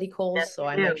accountability Yes, calls, so you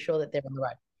I make do. sure that they're on the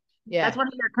right. That's Yeah. one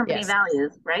of your company Yes.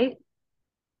 values, right?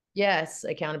 Yes,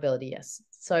 accountability, yes.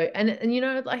 So and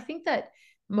I think that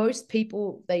most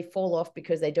people, they fall off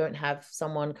because they don't have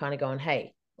someone kind of going,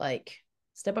 hey, like,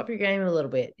 step up your game a little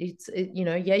bit.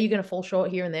 Yeah, you're going to fall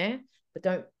short here and there, but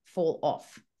don't fall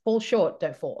off. Fall short,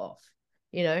 don't fall off.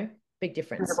 Big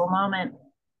difference. Teachable moment.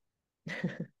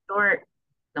 Short.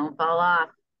 Don't fall off.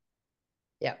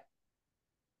 Yeah.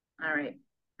 All right.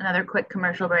 Another quick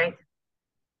commercial break.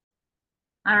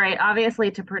 All right. Obviously,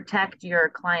 to protect your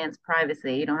client's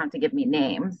privacy, you don't have to give me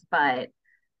names, but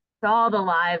to all the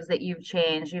lives that you've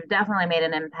changed, you've definitely made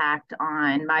an impact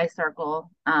on my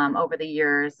circle over the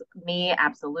years. Me,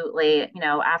 absolutely.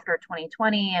 After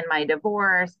 2020 and my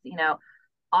divorce,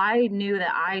 I knew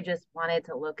that I just wanted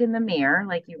to look in the mirror,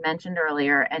 like you mentioned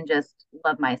earlier, and just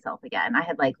love myself again. I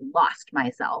had like lost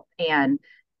myself. And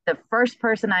the first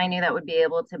person I knew that would be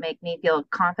able to make me feel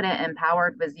confident and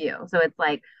empowered was you. So it's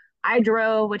like I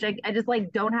drove, which I just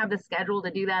like don't have the schedule to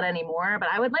do that anymore. But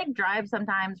I would like drive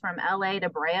sometimes from LA to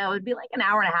Brea. It would be like an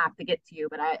hour and a half to get to you.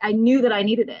 But I knew that I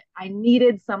needed it. I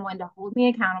needed someone to hold me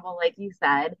accountable, like you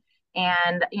said,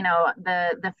 and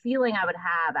the feeling I would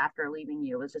have after leaving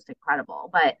you was just incredible.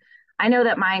 But I know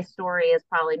that my story is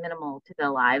probably minimal to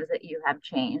the lives that you have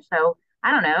changed. So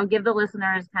I don't know, give the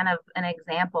listeners kind of an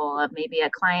example of maybe a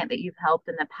client that you've helped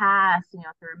in the past,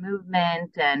 through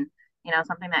movement and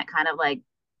something that kind of like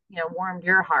warmed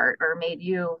your heart or made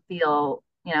you feel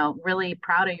really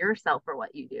proud of yourself for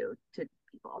what you do to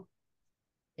people.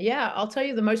 Yeah, I'll tell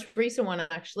you the most recent one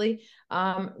actually.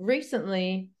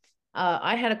 Recently,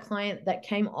 I had a client that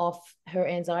came off her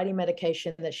anxiety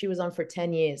medication that she was on for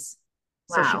 10 years.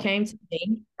 So she Wow, came to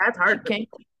me. that's She hard for came,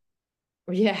 people.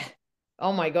 yeah.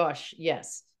 Oh my gosh,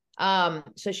 yes.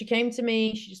 So she came to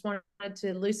me, she just wanted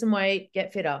to lose some weight,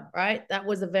 get fitter, right? That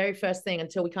was the very first thing,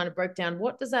 until we kind of broke down,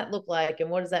 what does that look like and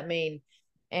what does that mean?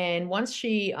 And once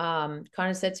she kind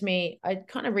of said to me, I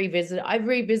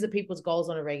revisit people's goals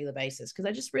on a regular basis, because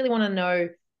I just really want to know,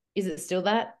 is it still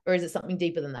that, or is it something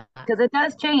deeper than that? Because it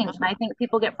does change. And I think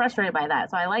people get frustrated by that.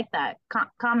 So I like that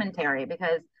commentary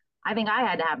because I think I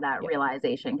had to have that Yeah.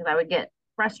 realization because I would get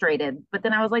frustrated. But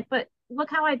then I was like, but look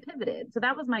how I pivoted. So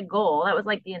that was my goal. That was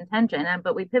like the intention.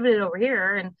 But we pivoted over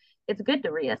here and it's good to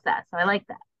reassess. So I like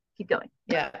that. Keep going.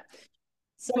 Yeah.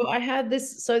 So I had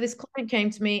this, so this client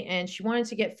came to me and she wanted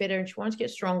to get fitter and she wanted to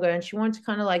get stronger and she wanted to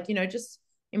kind of like, just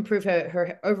improve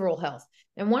her overall health.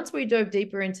 And once we dove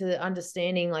deeper into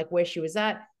understanding like where she was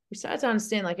at, we started to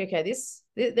understand like, okay,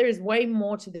 there is way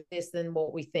more to this than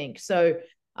what we think. So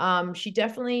she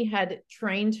definitely had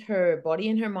trained her body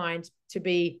and her mind to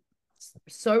be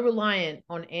so reliant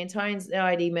on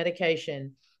anti-anxiety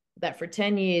medication that for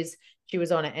 10 years she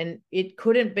was on it. And it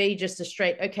couldn't be just a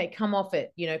straight, okay, come off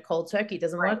it, cold turkey. It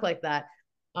doesn't work like that.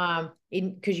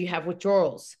 Because you have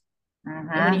withdrawals. And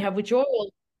when you have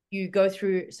withdrawals, you go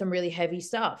through some really heavy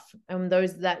stuff. And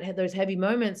those heavy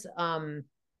moments,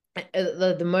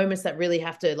 the moments that really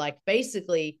have to like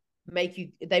basically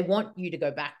they want you to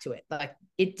go back to it. Like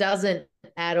it doesn't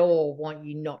at all want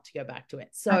you not to go back to it.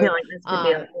 So I feel like this could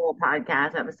be a whole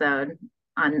podcast episode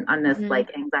on this like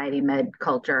anxiety med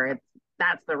culture.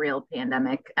 That's the real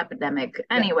epidemic.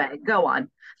 Anyway, go on.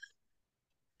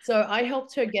 So I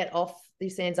helped her get off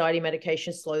this anxiety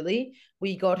medication slowly.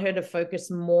 We got her to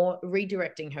focus more,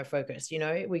 redirecting her focus.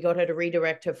 We got her to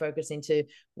redirect her focus into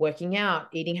working out,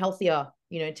 eating healthier,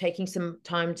 taking some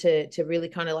time to really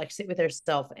kind of like sit with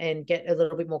herself and get a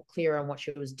little bit more clear on what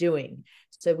she was doing.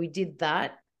 So we did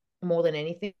that more than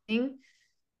anything.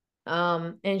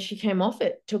 And she came off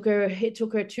it. It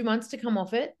took her 2 months to come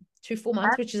off it, 2 full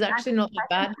months, which is actually not that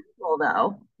bad.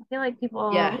 Though I feel like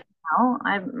people,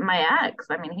 my ex,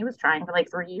 I mean, he was trying for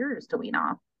like 3 years to wean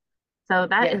off. So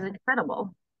that is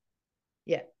incredible.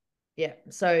 Yeah.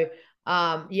 So,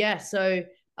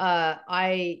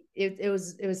 it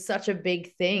was such a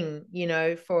big thing,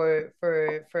 for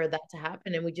that to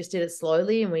happen. And we just did it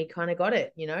slowly and we kind of got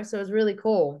it, so it was really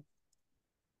cool.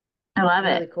 I love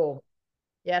it. Really cool.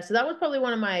 Yeah. So that was probably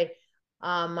one of my,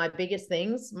 my biggest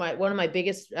things, one of my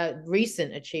biggest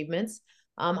recent achievements.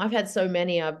 I've had so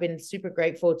many. I've been super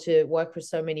grateful to work with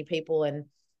so many people and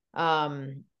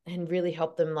really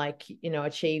help them like,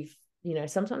 achieve,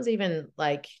 sometimes even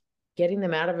like getting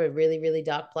them out of a really, really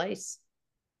dark place.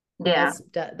 Yeah.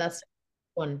 That's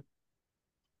one.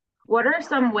 What are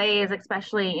some ways,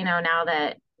 especially, now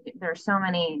that there's so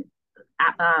many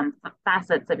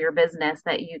facets of your business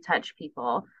that you touch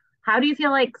people, how do you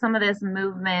feel like some of this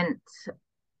movement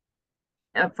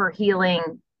for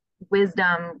healing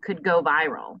wisdom could go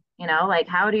viral? Like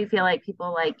how do you feel like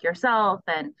people like yourself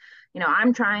and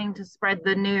I'm trying to spread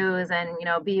the news and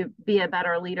be a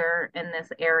better leader in this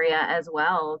area as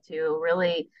well to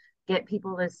really get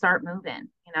people to start moving.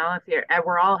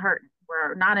 We're all hurt,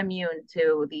 we're not immune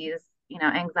to these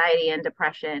anxiety and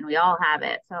depression, we all have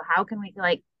it. So how can we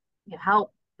like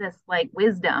help this like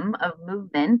wisdom of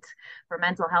movement for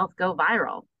mental health go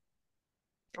viral?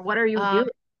 Or what are you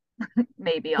doing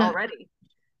maybe already?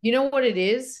 You know what it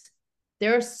is?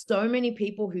 There are so many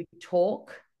people who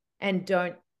talk and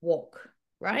don't walk,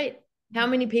 right? How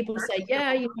many people say,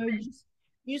 yeah, you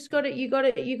just got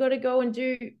to go and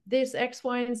do this X,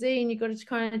 Y, and Z, and you got to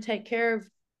kind of take care of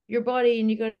your body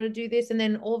and you got to do this. And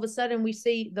then all of a sudden we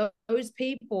see those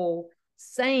people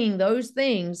saying those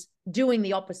things, doing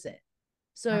the opposite.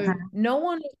 So no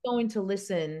one is going to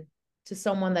listen to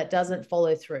someone that doesn't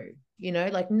follow through.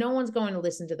 Like no one's going to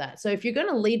listen to that. So if you're going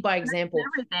to lead by example,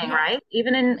 everything, right?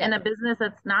 Even in a business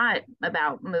that's not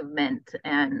about movement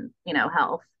and,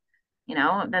 health,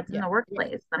 that's in the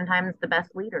workplace. Sometimes the best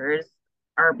leaders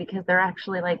are because they're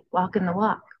actually like walking the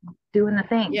walk, doing the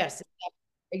thing. Yes,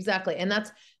 exactly. And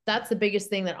that's the biggest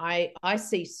thing that I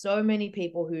see so many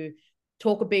people who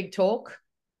talk a big talk,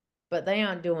 but they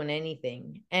aren't doing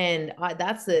anything. And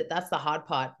that's the hard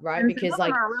part, right? And because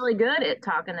like are really good at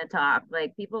talking the talk.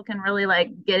 Like people can really like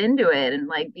get into it and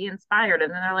like be inspired.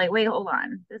 And then they're like, wait, hold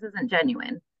on, this isn't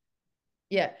genuine.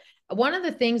 Yeah. One of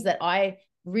the things that I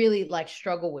really like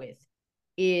struggle with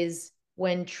is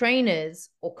when trainers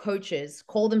or coaches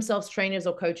call themselves trainers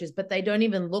or coaches, but they don't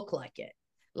even look like it.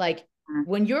 Like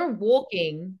when you're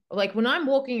walking, like when I'm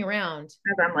walking around,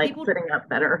 I'm like sitting up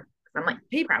better. I'm like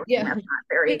people,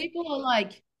 people are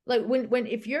like when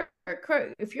if you're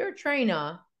a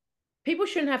trainer, people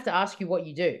shouldn't have to ask you what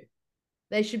you do.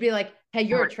 They should be like, hey,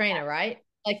 you're a trainer, right?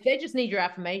 Like they just need your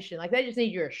affirmation, like they just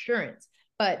need your assurance.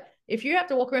 But if you have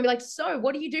to walk around and be like, so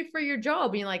what do you do for your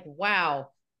job? And you're like, wow,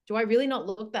 do I really not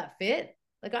look that fit?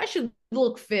 Like I should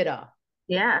look fitter.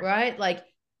 Yeah. Right? Like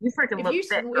you freaking look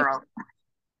fit, girl.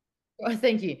 Oh,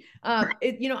 thank you. How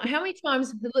many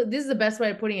times, this is the best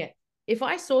way of putting it. If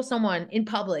I saw someone in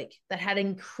public that had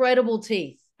incredible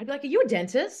teeth, I'd be like, are you a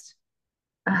dentist?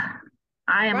 I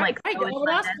am like, I would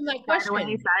ask him that question. By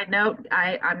the way, side note,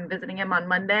 I'm visiting him on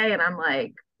Monday and I'm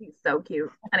like, he's so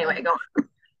cute. Anyway, go on.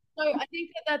 So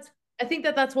I I think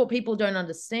that that's what people don't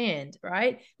understand,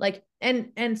 right? Like,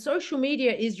 and social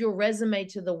media is your resume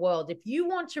to the world. If you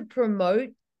want to promote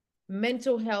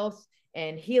mental health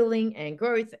and healing and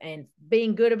growth and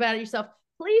being good about yourself,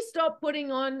 please stop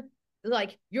putting on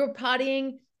like you're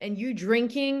partying and you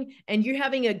drinking and you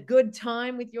having a good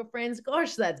time with your friends.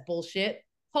 Gosh, that's bullshit.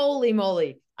 Holy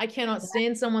moly. I cannot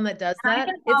stand someone that does I that.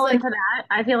 can It's fall like, into that.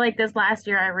 I feel like this last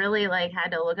year I really like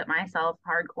had to look at myself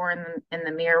hardcore in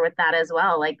the mirror with that as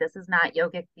well. Like this is not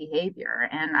yogic behavior.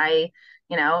 And I,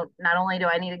 not only do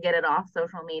I need to get it off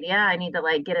social media, I need to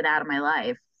like get it out of my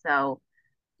life. So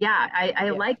yeah, I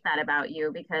yeah, like that about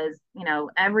you because,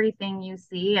 everything you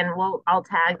see, and I'll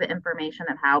tag the information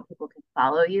of how people can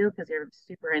follow you because you're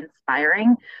super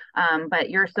inspiring. But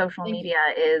your social thank you. media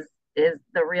is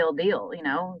the real deal,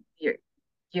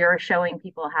 you're showing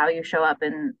people how you show up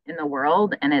in the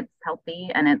world, and it's healthy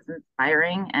and it's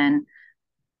inspiring. And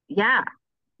yeah,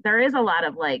 there is a lot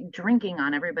of like drinking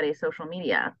on everybody's social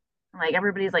media. Like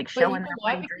everybody's like But you showing know their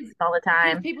why? free drinks all the Because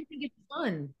time. people think it's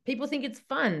fun. People think it's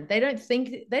fun. They don't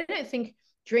think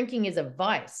drinking is a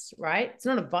vice, right? It's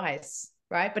not a vice,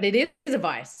 right? But it is a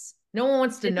vice. No one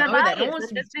wants to It's a know that. No one vice. wants It's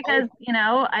to be just because,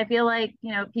 told. I feel like,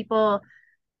 people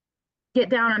get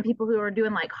down on people who are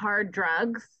doing like hard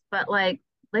drugs, but like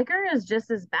liquor is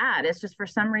just as bad. It's just for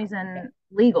some Yeah. reason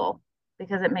legal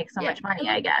because it makes so Yeah. much money, And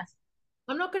I look, guess.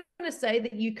 I'm not going to say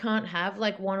that you can't have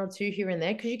like one or two here and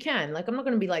there because you can. Like, I'm not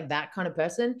going to be like that kind of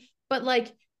person. But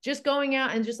like, just going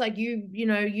out and just like you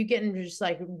getting just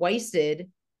like wasted.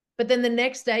 But then the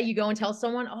next day you go and tell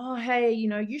someone, oh, hey,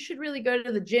 you should really go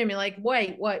to the gym. You're like,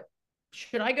 wait, what?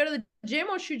 Should I go to the gym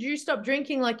or should you stop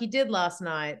drinking like you did last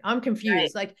night? I'm Right.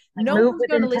 confused. Like, Like no move one's with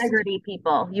going to listen to integrity,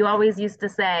 people. You always used to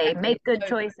say, that. make good So,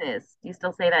 choices. Do you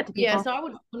still say that to yeah, people?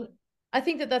 so I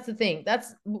think that that's the thing.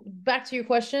 That's back to your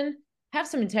question. Have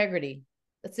some integrity.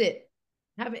 That's it.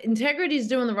 Have integrity is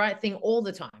doing the right thing all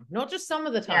the time, not just some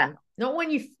of the Yeah. time, not when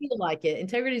you feel like it.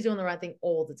 Integrity is doing the right thing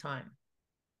all the time.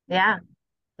 Yeah.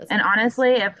 That's And what it is. honestly,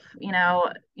 if,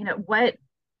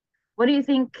 what do you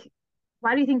think,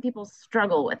 why do you think people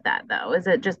struggle with that though? Is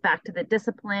it just back to the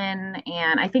discipline?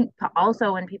 And I think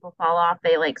also when people fall off,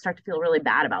 they like start to feel really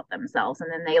bad about themselves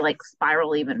and then they like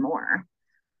spiral even more.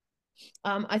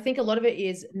 I think a lot of it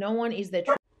is no one is their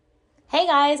Hey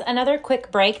guys, another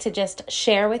quick break to just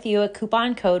share with you a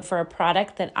coupon code for a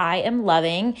product that I am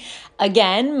loving.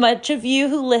 Again, much of you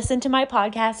who listen to my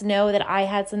podcast know that I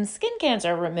had some skin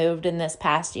cancer removed in this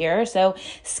past year. So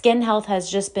skin health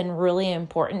has just been really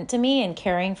important to me and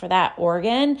caring for that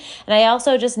organ. And I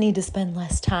also just need to spend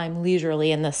less time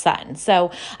leisurely in the sun. So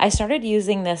I started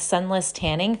using this sunless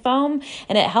tanning foam,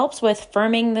 and it helps with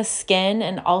firming the skin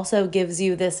and also gives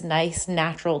you this nice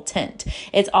natural tint.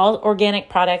 It's all organic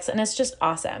products and it's just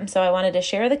awesome. So I wanted to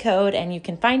share the code and you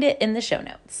can find it in the show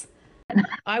notes.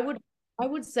 I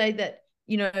would say that,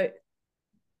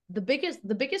 the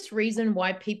biggest reason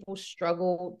why people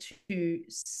struggle to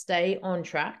stay on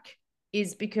track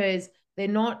is because they're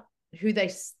not who they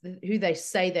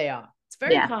say they are.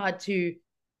 Yeah.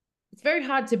 It's very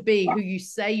hard to be who you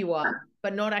say you are,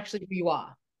 but not actually who you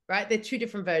are, right? They're two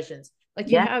different versions. Like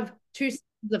you Yeah. have two sets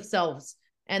of selves,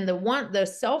 and the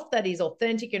self that is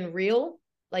authentic and real,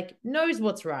 like knows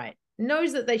what's right,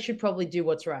 knows that they should probably do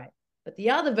what's right. But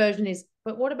the other version is,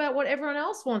 but what about what everyone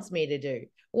else wants me to do?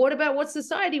 What about what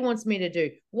society wants me to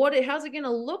do? How's it going to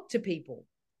look to people?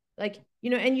 Like,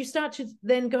 and you start to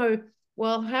then go,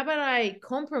 well, how about I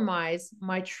compromise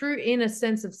my true inner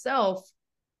sense of self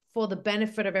for the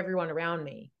benefit of everyone around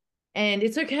me? And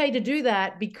it's okay to do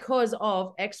that because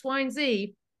of X, Y, and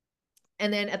Z.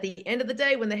 And then at the end of the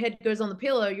day, when the head goes on the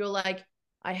pillow, you're like,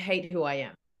 I hate who I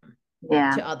am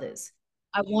Yeah. to others.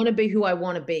 I want to be who I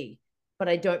want to be, but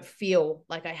I don't feel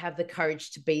like I have the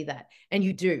courage to be that. And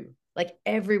you do. Like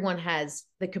everyone has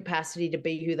the capacity to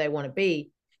be who they want to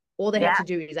be. All they Yeah. have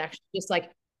to do is actually just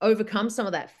like overcome some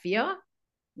of that fear, and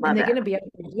Love they're it. going to be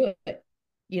able to do it,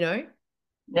 you know?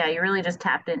 Yeah, you really just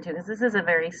tapped into because this is a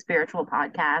very spiritual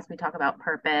podcast. We talk about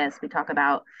purpose. We talk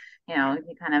about, you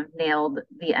kind of nailed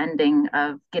the ending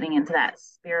of getting into that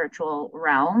spiritual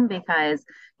realm because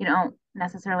you don't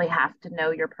necessarily have to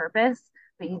know your purpose,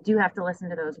 but you do have to listen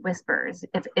to those whispers.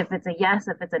 If it's a yes,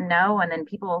 if it's a no, and then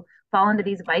people fall into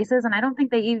these vices, and I don't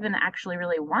think they even actually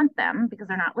really want them because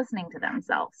they're not listening to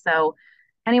themselves. So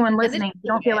anyone And this, listening,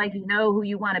 don't feel like you know who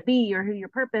you want to be or who your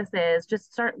purpose is.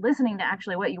 Just start listening to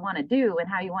actually what you want to do and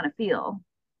how you want to feel.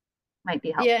 Might be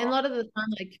yeah, and a helpful. lot of the time,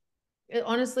 like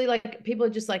honestly, like people are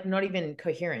just like not even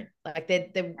coherent. Like they're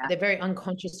Yeah. they're very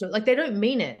unconscious. So like they don't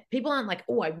mean it. People aren't like,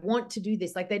 oh, I want to do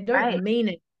this. Like they don't Right. mean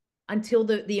it until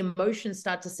the emotions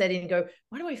start to set in and go,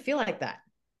 why do I feel like that?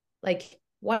 Like,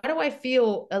 why do I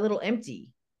feel a little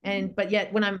empty? And but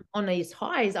yet when I'm on these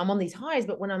highs, I'm on these highs,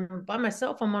 but when I'm by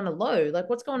myself, I'm on a low. Like,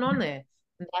 what's going on there?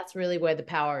 And that's really where the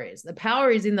power is. The power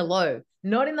is in the low,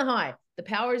 not in the high. The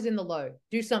power is in the low.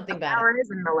 Do something about it. Power is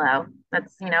in the low.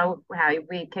 That's, how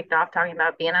we kicked off talking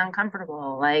about being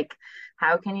uncomfortable. Like,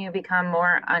 how can you become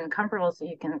more uncomfortable so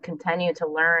you can continue to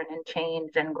learn and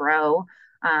change and grow?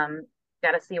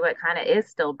 Got to see what kind of is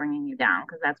still bringing you down,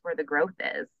 because that's where the growth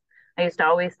is. I used to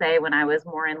always say when I was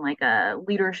more in like a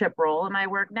leadership role in my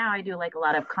work. Now I do like a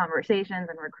lot of conversations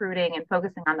and recruiting and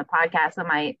focusing on the podcast. So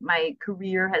my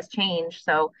career has changed.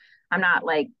 So I'm not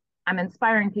like I'm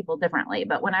inspiring people differently.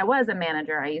 But when I was a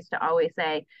manager, I used to always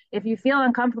say, if you feel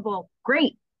uncomfortable,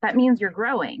 great. That means you're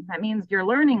growing. That means you're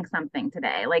learning something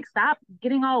today. Like, stop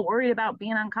getting all worried about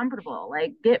being uncomfortable.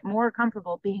 Like, get more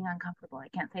comfortable being uncomfortable. I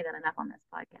can't say that enough on this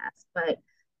podcast. But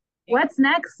what's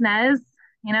next, Snez?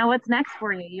 What's next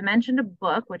for you? You mentioned a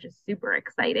book, which is super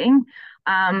exciting.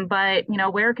 But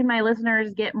where can my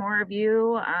listeners get more of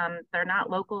you? If they're not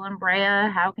local in Brea,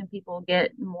 how can people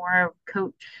get more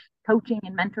coaching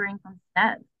and mentoring from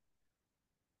Snez?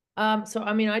 So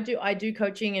I mean, I do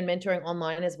coaching and mentoring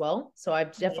online as well. So I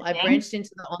Amazing. branched into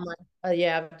the online.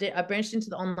 I branched into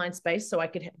the online space so I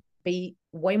could be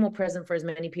way more present for as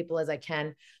many people as I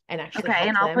can and actually Okay, help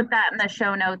and I'll them. put that in the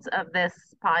show notes of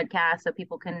this podcast so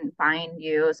people can find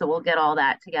you. So we'll get all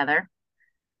that together.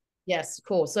 Yes,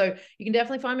 cool. So you can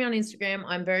definitely find me on Instagram.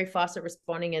 I'm very fast at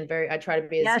responding and I try to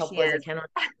be as Yeah, she helpful as I is. can on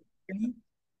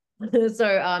Instagram.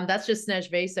 So that's just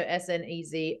Snezv. So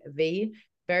SNEZV.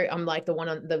 I'm like the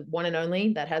one and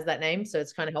only that has that name. So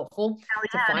it's kind of helpful Hell to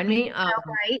yeah. And find it means me. Snow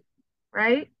White,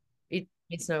 right?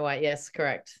 It's Snow White. Yes,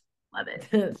 correct. Love it.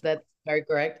 That's very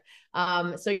correct.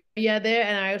 So yeah, there.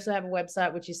 And I also have a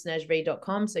website, which is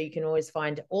snezv.com. So you can always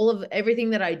find all of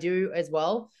everything that I do as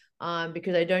well.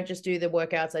 Because I don't just do the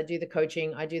workouts, I do the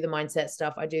coaching, I do the mindset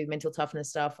stuff, I do mental toughness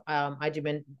stuff. I do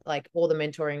like all the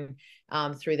mentoring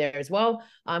through there as well.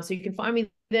 So you can find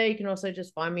me there. You can also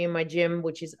just find me in my gym,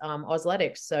 which is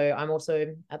Osletics. So I'm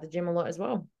also at the gym a lot as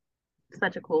well.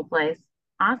 Such a cool place.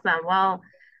 Awesome. Well,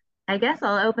 I guess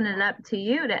I'll open it up to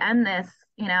you to end this.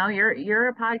 You're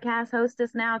a podcast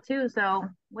hostess now too. So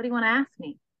what do you want to ask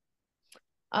me?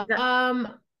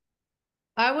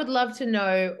 I would love to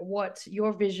know what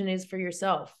your vision is for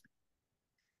yourself.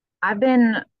 I'm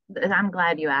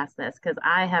glad you asked this because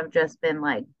I have just been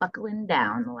like buckling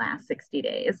down the last 60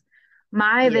 days.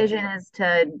 My Yeah. vision is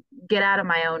to get out of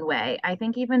my own way. I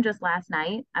think even just last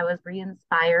night, I was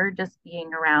re-inspired just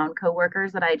being around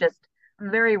coworkers I'm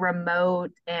very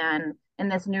remote, and in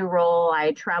this new role,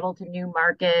 I travel to new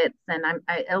markets, and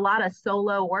a lot of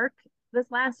solo work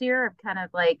this last year. I've kind of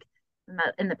like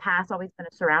in the past always been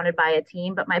surrounded by a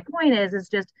team, but my point is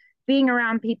just being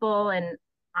around people. And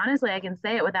honestly, I can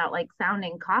say it without like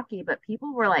sounding cocky, but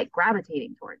people were like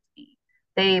gravitating towards me.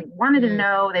 They wanted to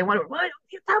know, what,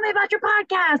 tell me about your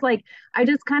podcast. Like, I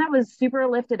just kind of was super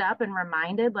lifted up and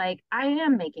reminded, like, I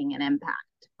am making an impact.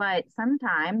 But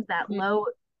sometimes that low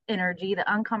energy, the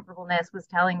uncomfortableness was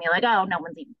telling me, like, oh, no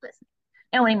one's even listening.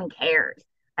 No one even cares.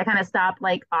 I kind of stopped,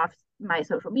 like, off my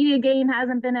social media game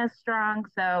hasn't been as strong.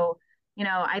 So,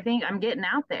 I think I'm getting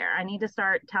out there. I need to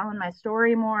start telling my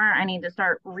story more. I need to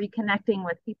start reconnecting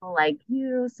with people like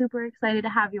you. Super excited to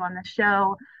have you on the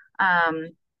show.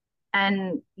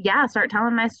 And yeah, start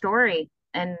telling my story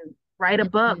and write a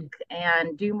book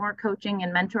and do more coaching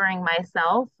and mentoring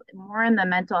myself more in the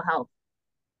mental health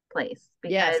place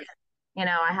because Yes.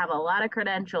 I have a lot of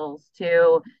credentials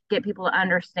to get people to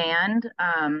understand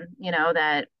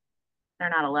that they're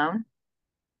not alone.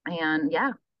 And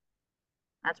yeah,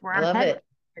 that's where I I'm love headed. it.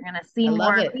 You're gonna see I more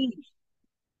love of it. me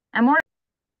and more.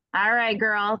 All right,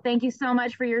 girl. Thank you so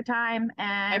much for your time.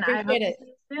 I And I hope appreciate to it. see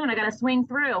you soon. I gotta swing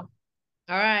through.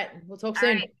 All right. We'll talk All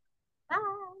soon. right. Bye.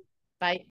 Bye.